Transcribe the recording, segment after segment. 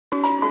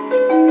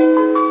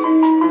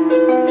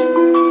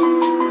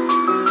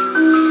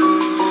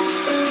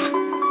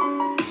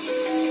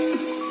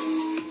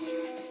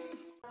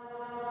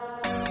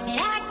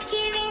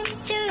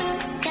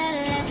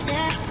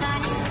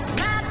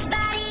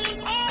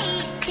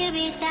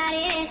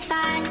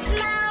satisfied.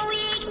 My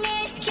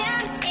weakness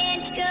comes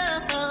and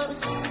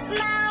goes.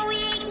 My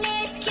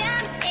weakness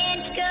comes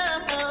and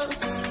goes.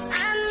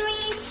 I'm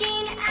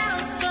reaching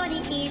out for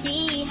the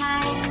easy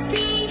high.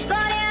 Please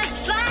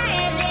fortify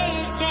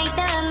this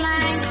strength of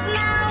mine.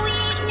 My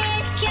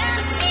weakness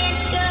comes and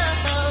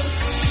goes.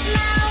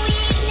 My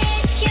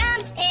weakness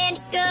comes and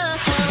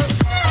goes.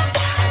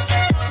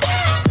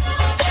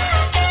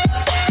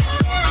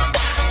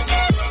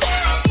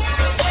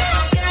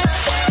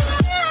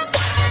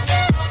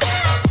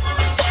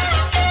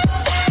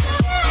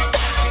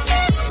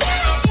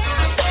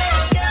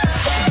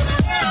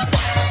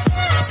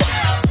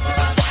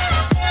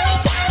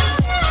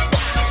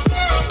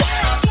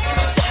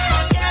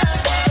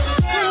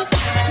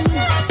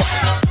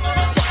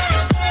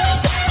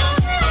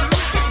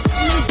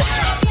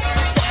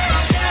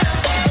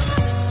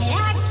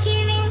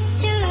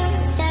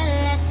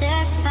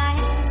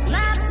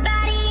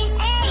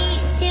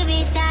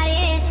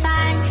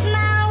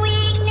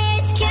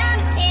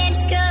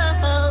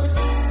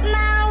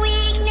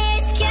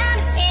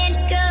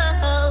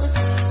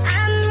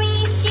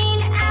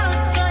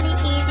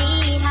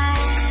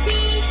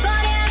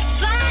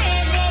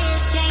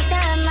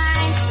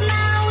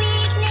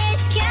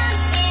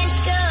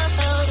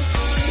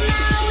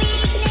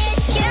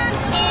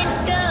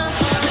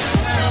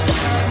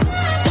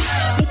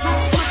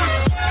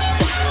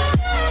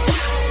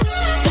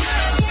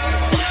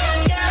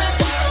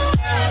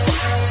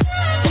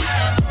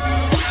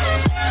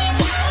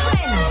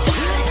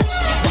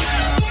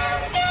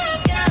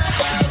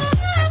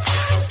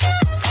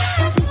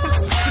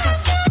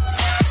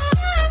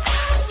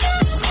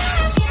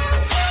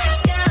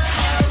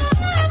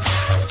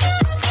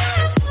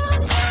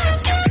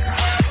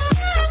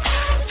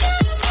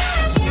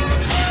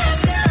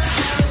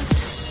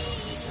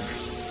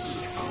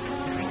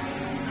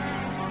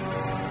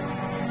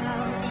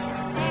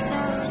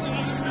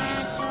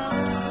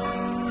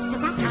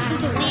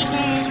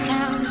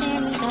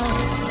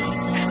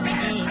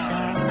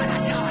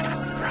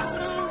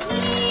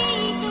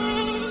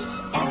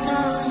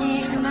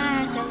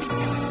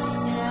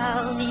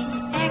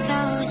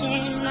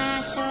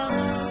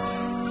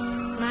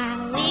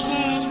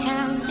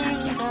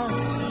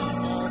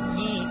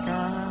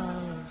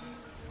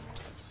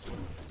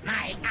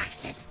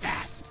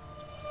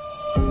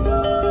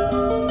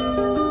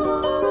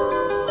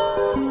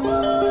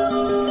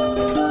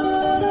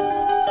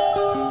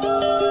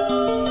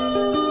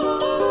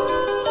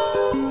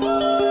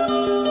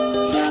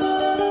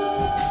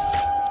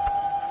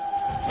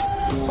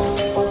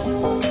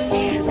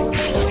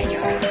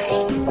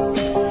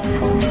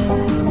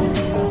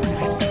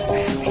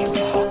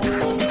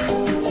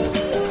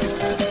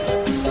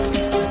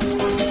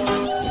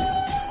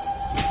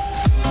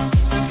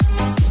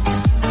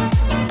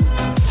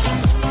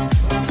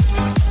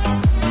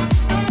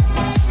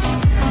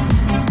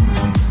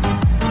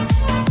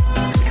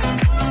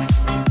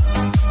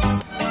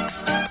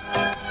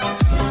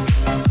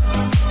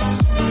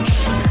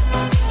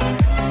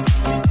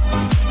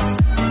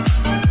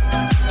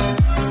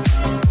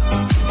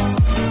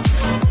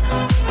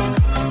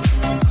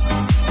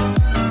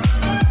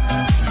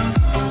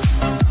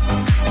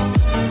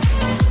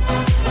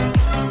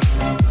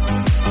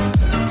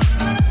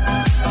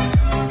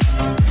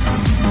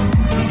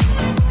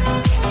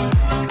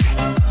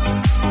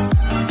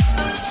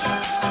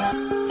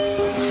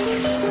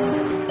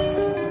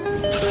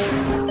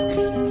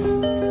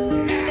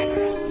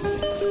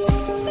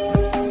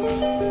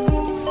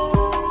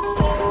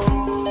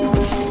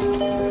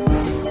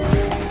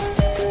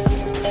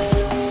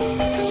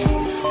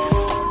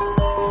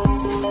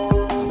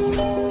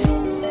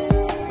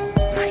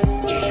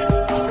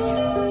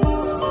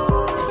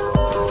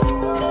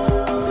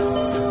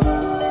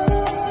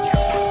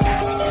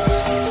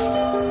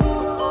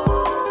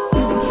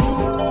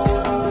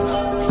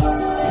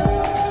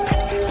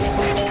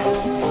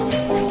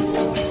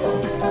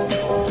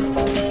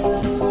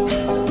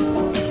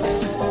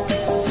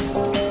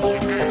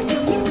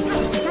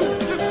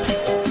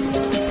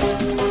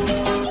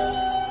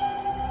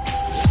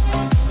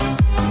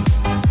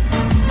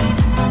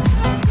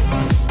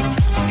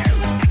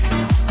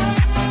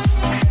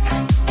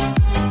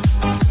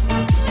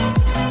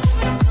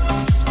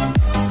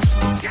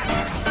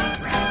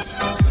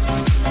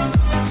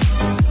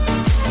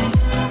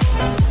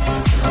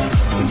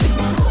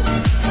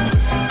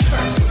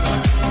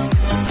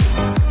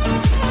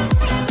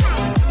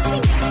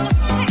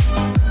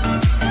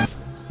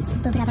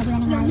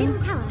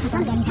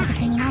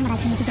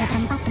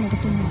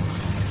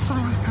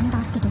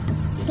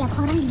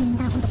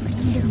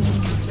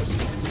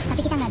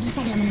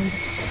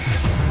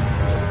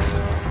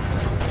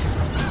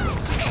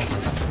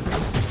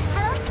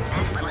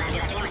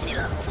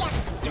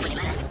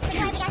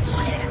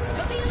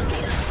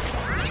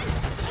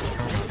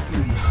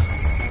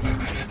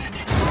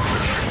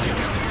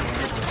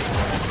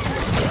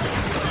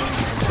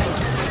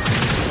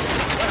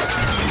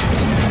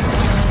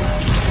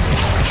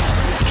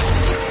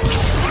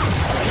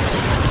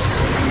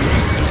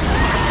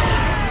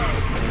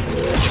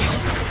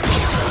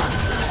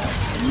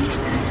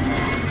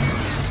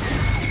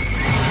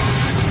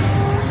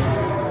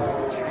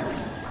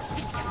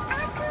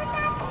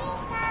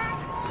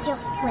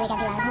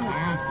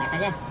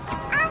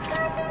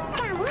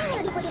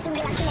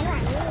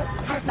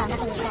 banget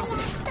pemirsa.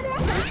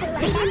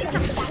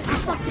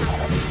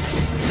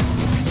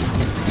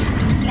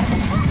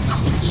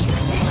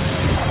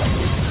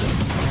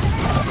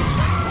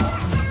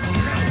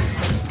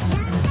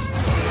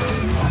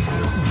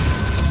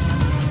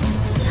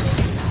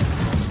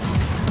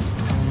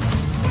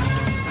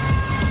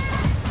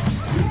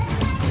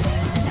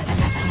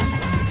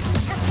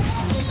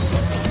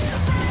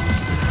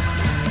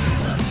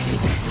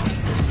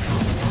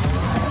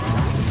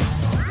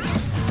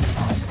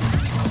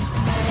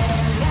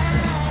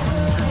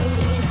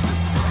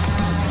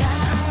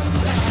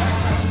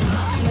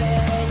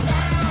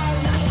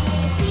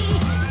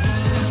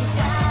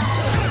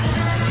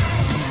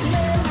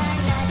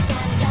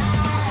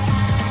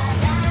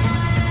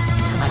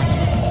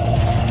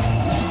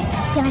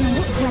 Jangan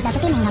nunggu buat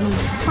dapetin yang kamu.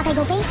 Pakai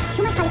GoPay,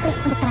 cuma sekali klik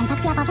untuk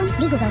transaksi apapun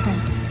di Google Play.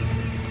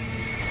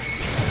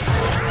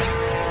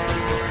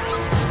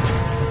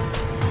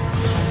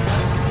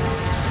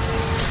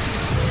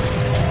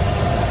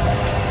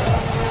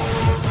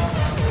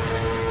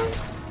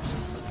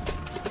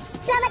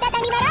 Selamat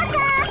datang di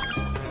Maroko.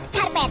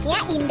 Karpetnya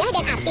indah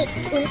dan apik,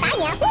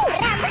 untanya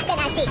ramah dan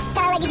asik.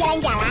 Kalau lagi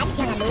jalan-jalan,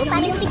 jangan lupa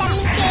minum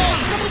vitamin C.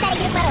 Nutrisari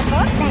Grup Maroko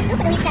bantu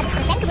penuhi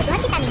 100% kebutuhan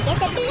vitamin C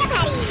setiap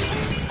hari.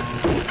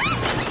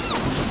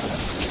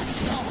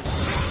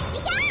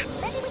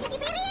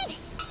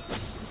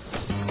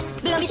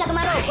 Belum bisa ke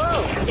Maroko,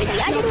 ikut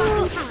saya aja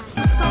dulu.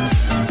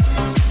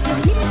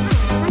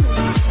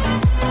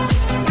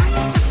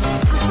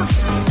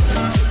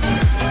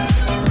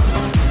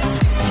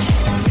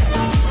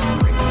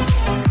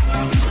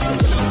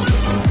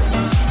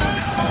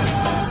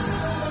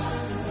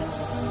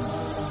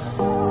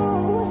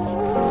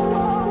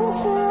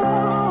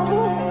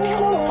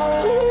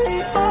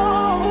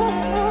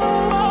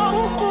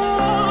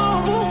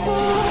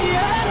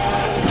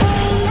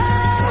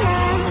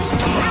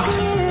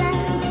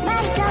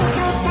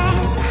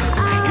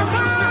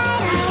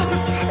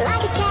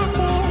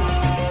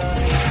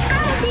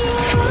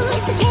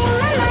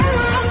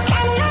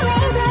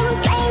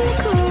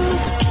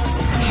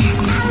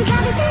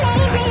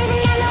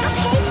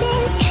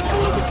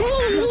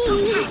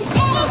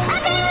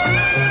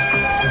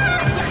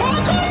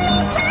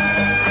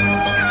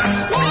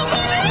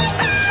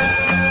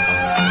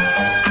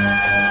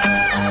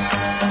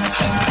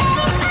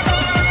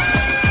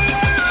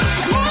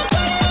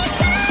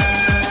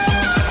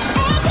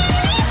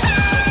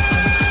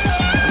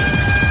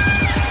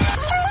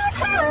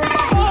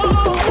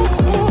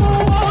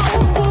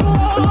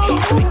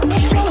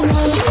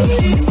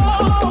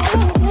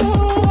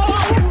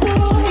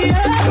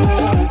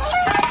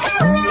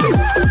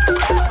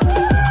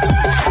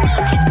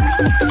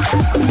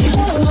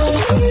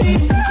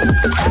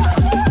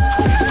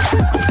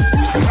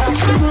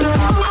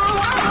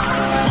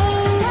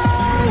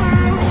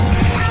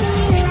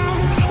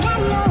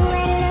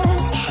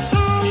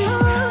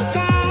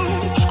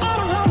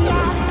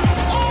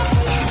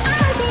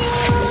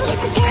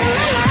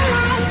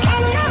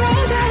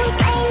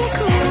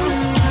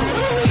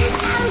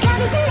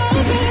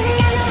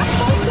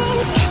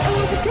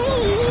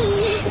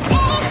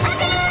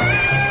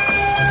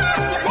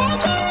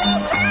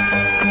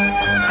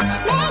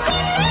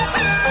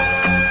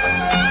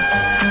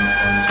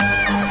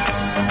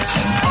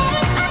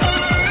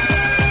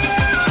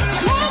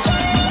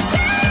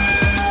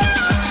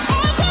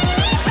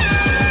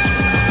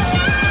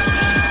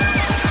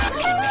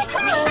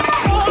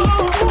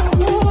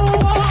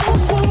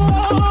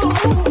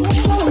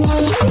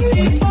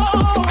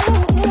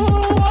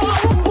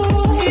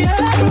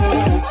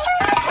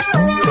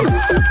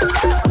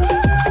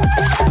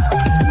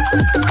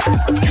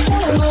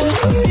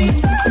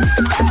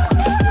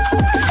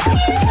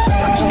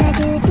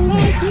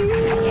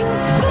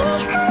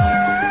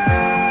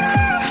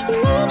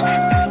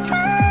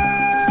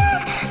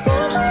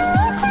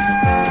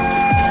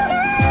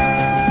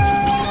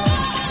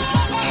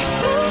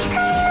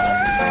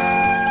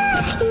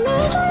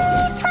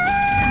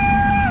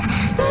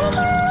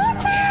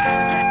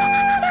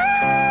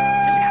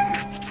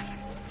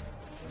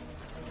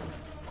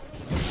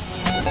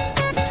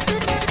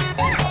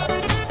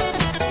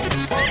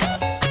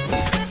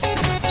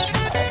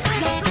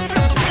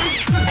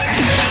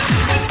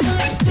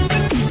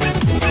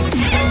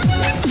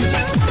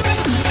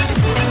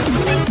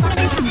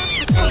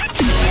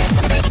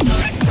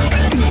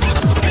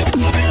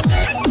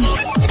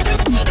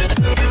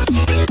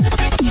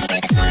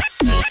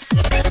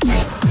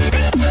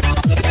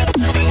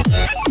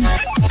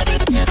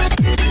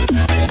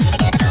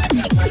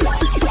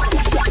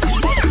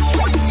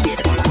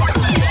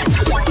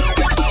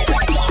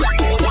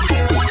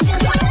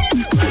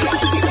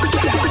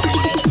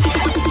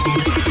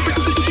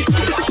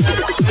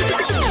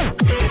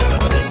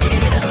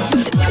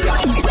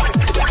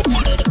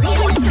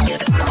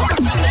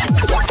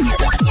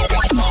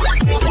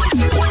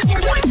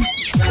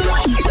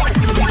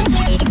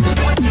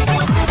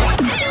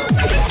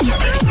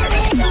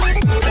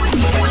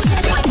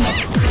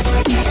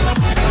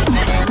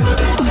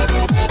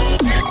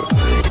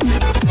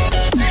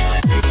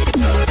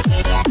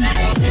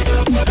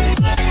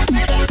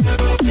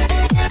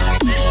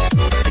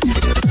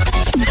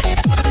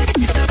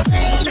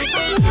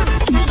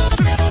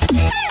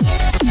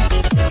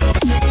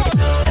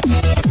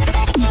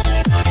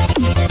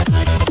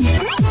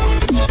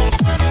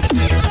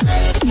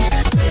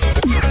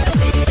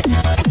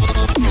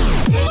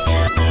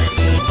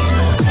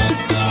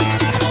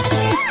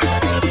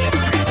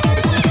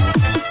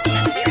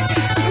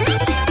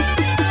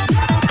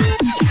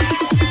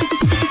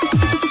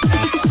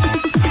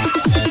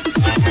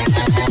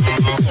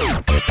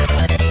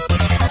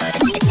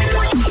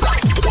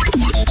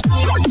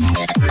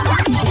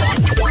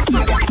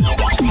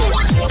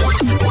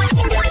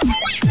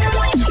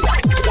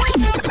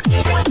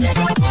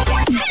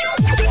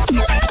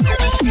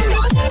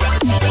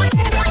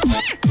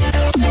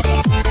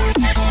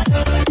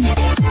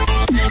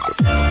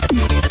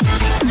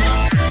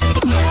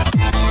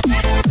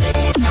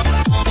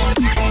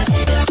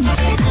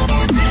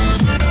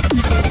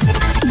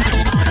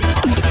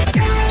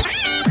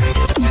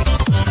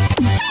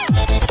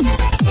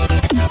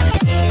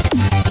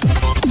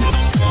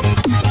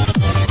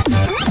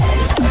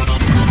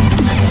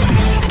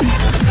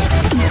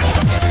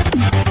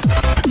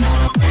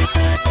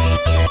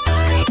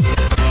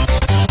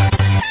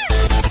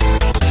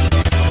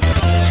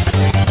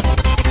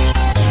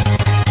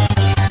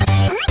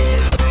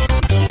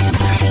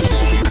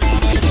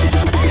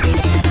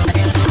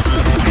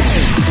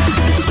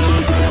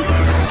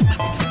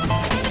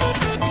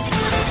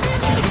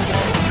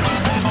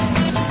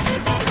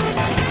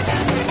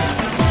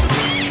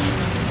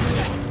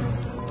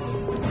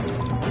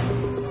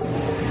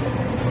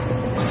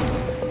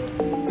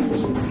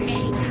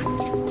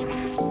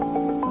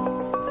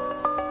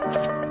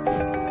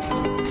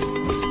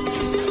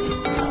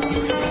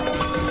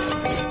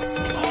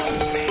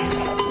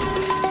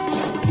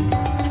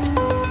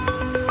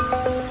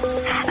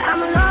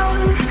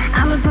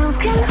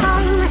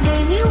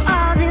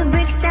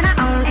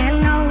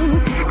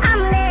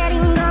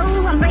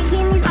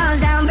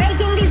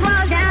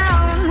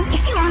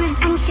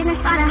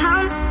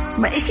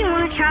 But if you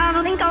wanna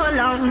travel, then go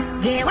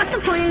alone. Yeah, what's the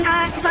point in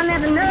us if I'll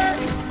never know?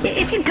 Yeah,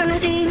 if you're gonna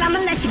leave, I'ma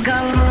let you go.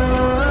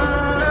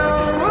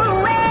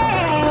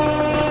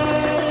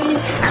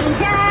 I'm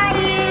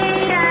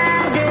tired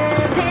of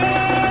the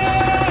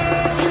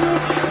pain.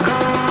 Go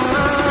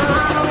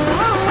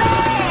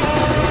away.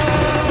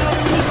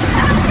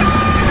 I'm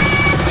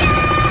tired of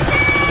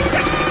guessing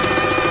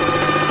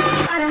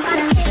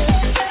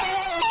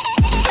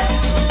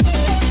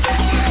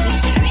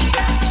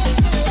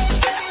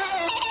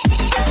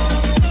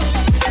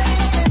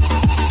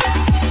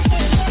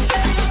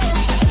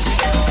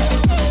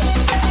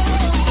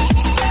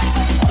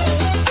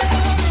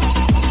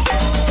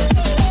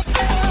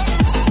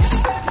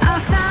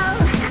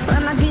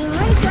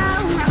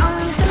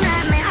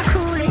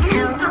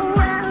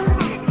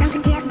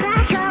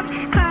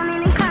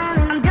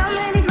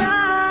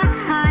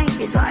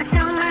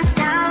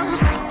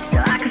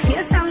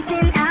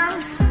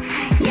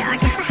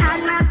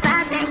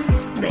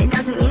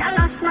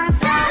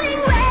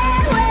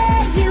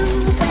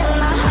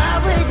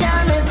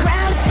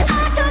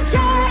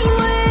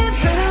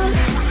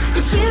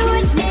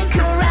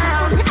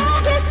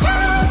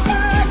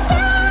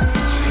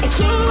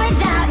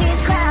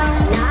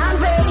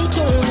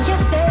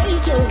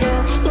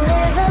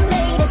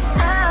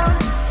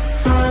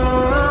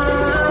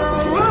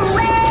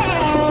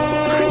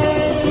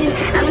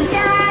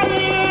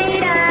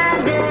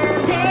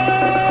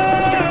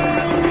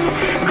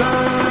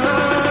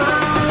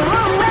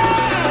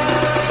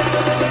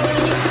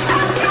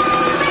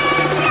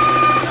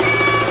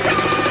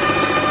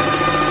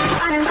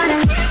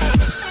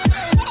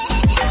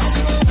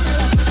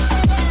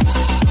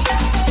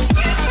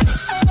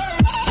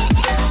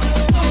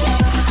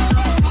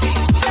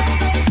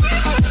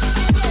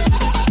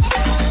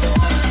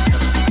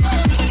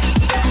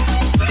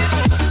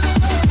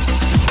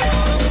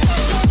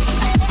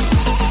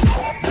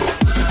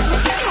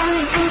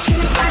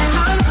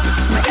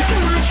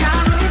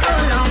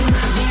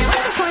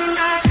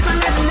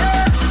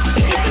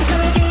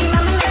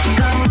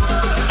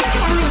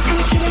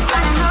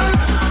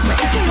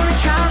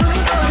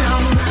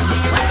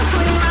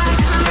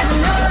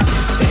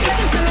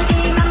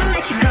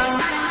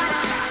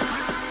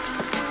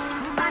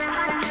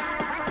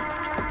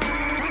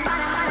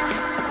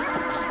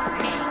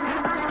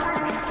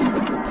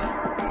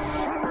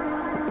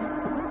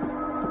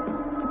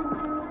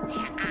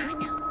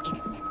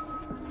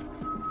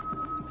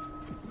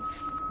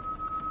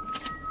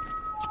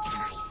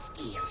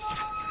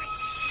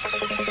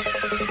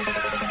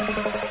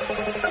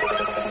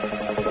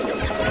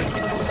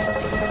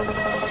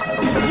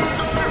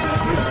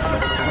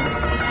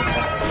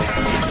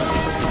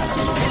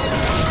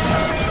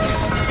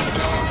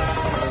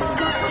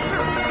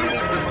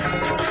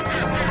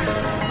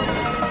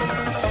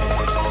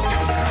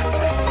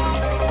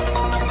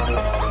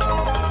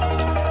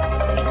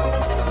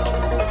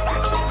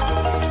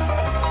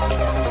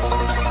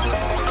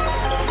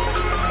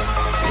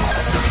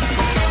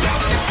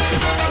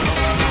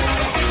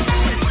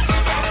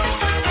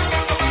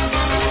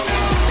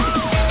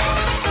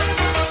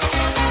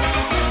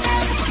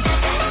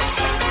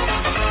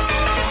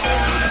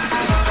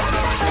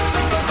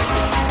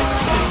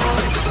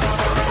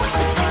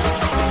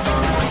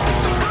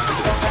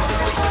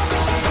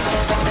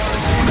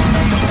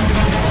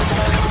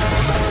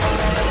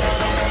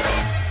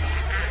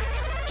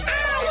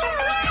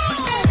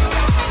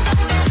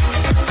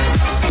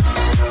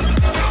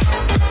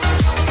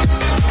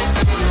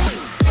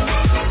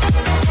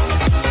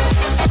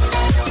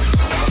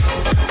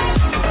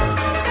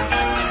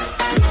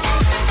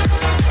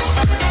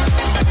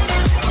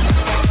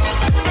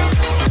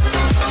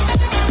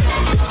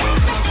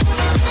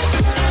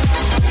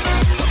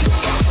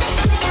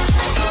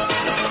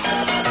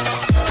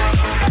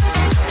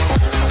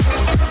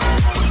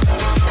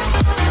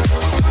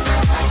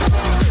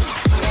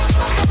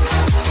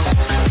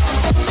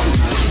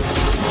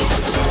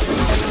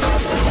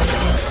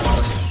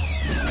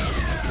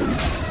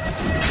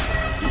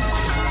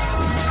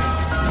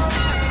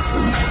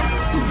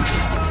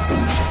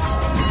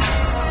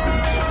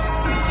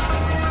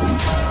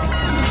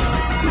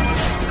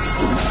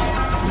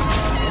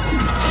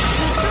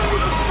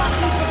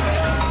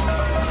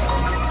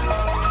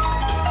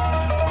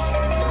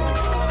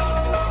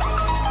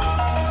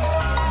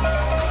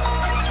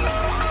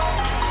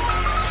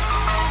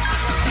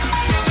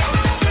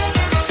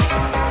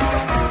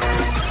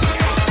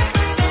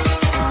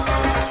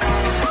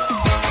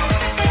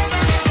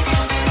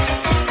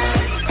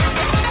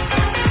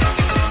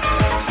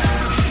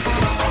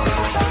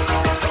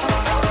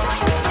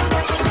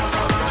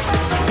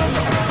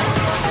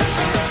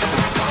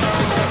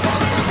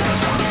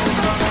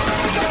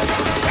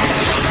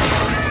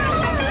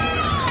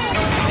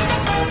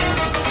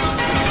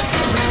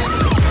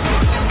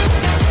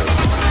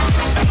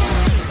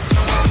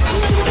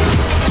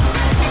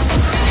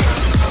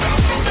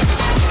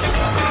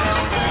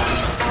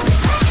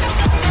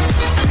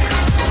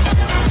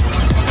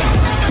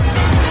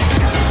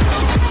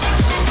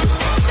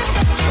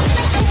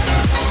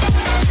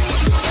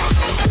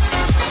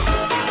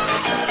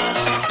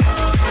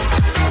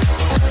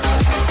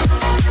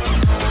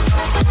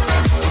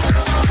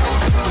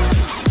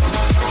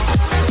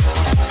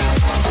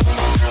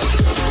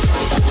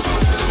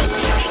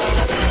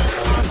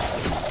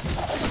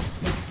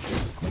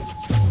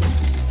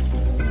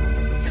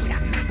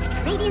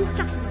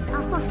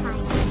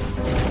fortified.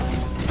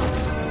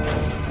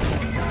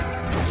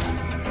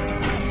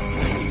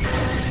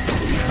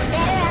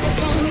 Better are the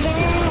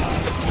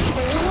strangers,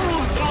 leaning in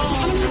the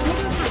sand.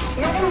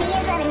 Loving me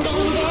is loving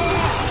danger.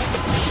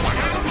 Your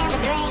heart is never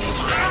break.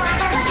 I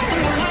walk alone in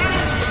the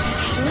night.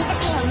 Need the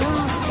pale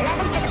moon,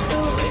 loving for the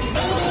fools.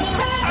 Baby,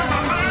 beware of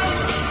my mind.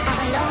 I'm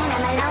alone,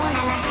 I'm alone,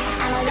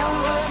 I'm a lone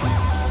wolf.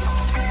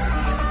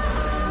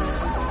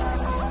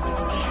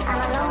 I'm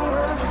a lone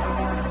wolf.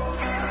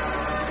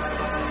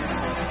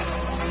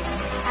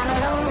 I'm a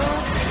lone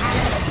wolf.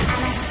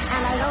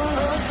 I'm a lone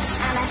wolf.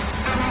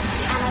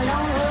 I'm a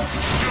lone wolf.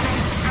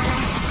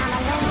 I'm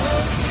a lone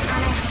wolf.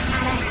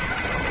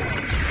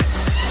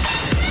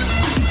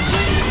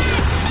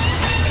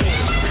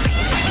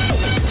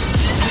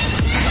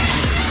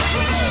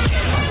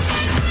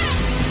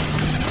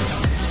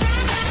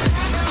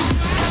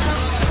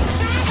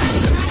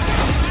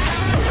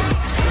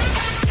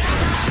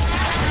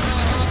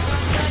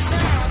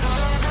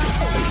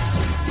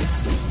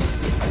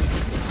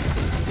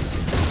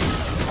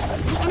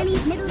 The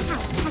enemy's middle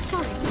tower has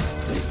fallen.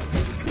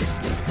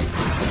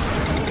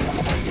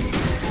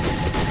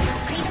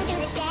 Creeping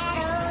through the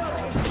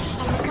shadows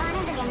and the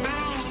corners of your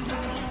mind.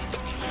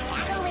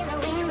 I go where the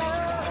wind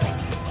blows.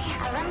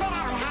 I run but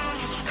I don't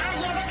hide. I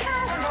hear the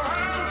call of the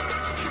wild.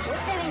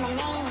 Whispering my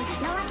name.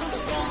 No, I can't be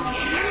tamed.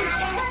 My heart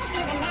that runs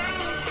through the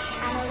night.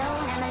 I'm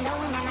alone, I'm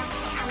alone,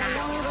 I'm a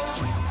lone wolf.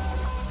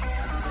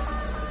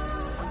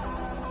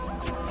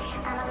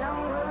 I'm a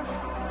lone wolf.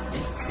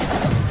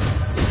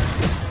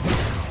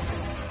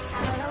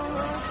 I'm a lone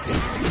wolf.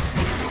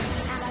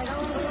 I'm a lone wolf. I'm a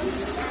lone wolf.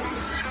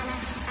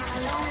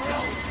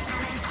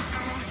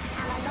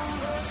 I'm a lone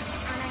wolf.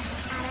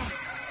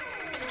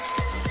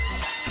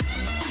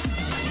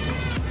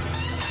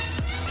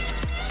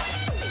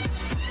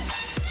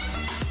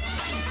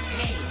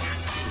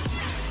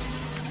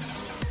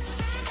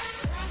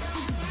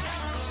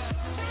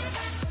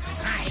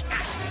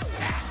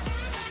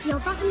 Your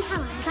bottom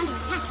tower is under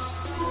attack.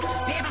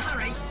 Be in a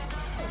hurry.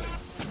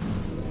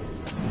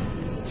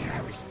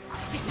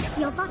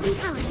 Your bottom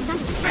tower is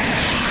under attack.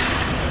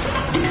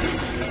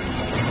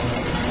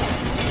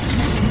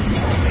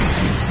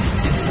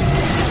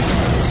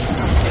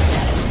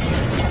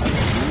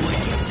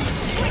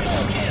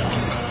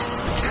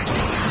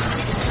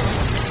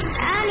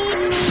 I need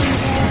an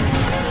angel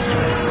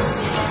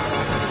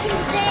to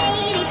say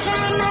to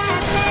calm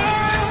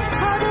myself,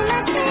 holding my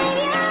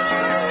savior,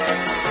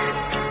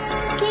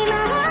 keep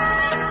my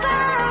heart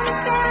from the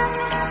shelf.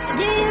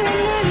 Do you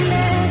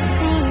remember the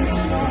things we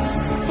said,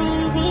 the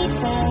things we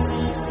felt?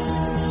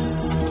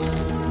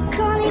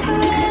 Calling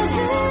forever.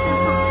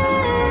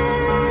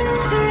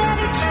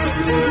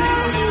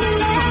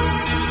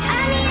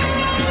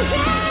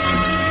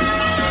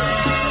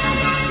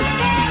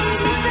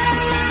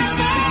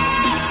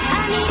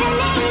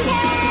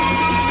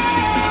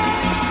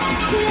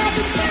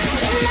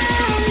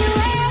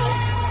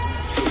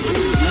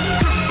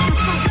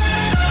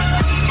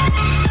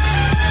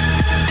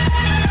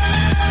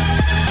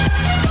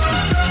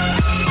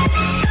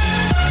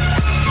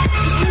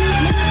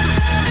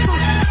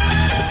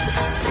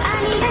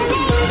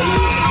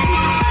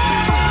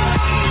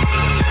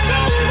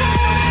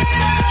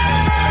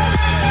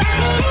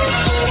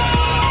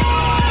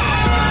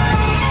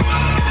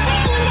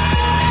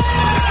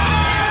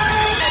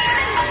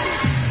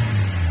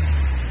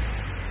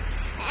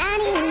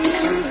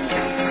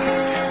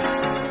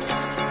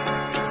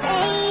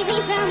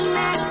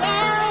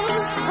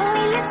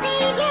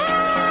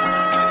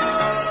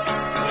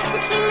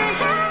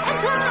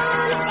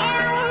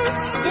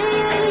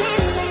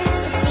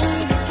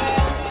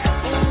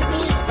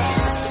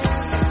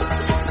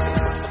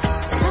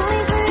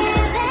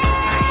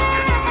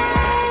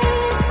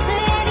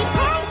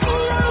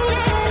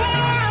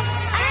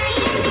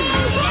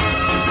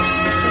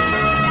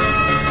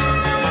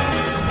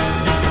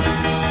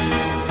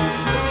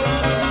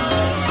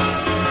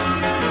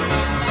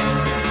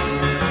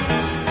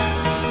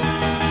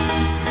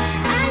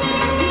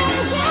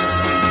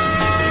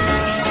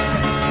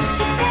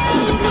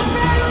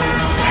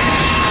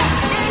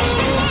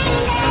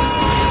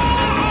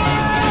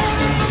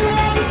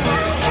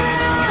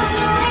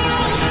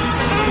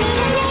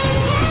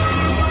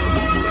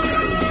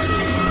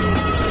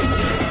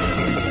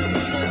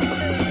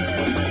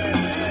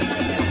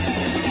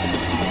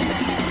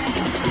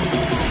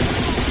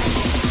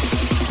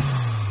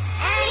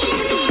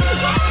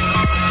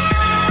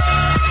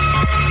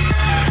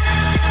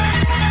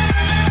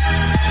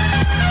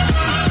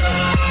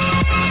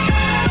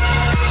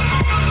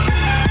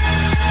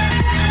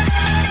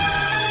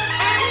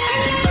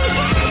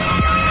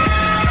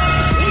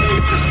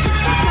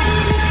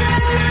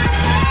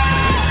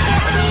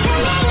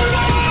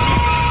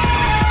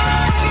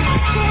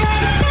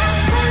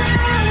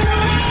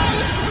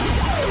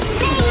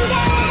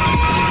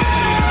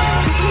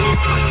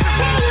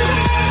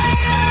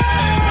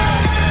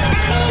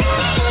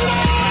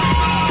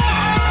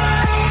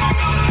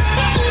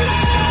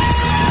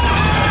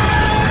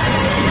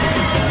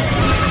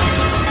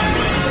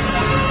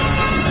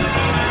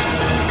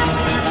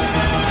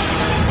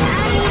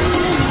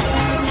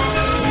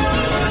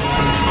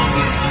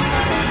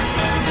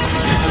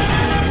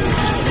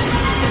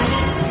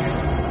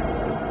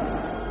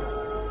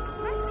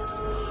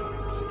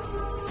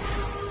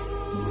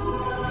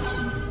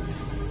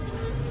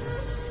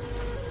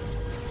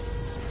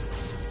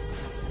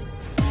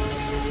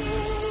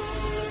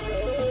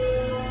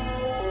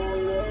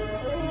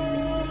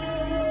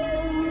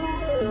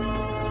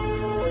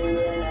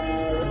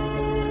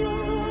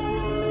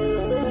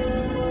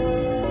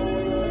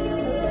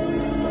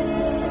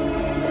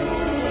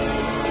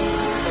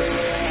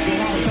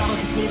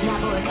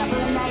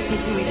 couple of nights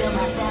need to rebuild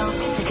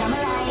myself.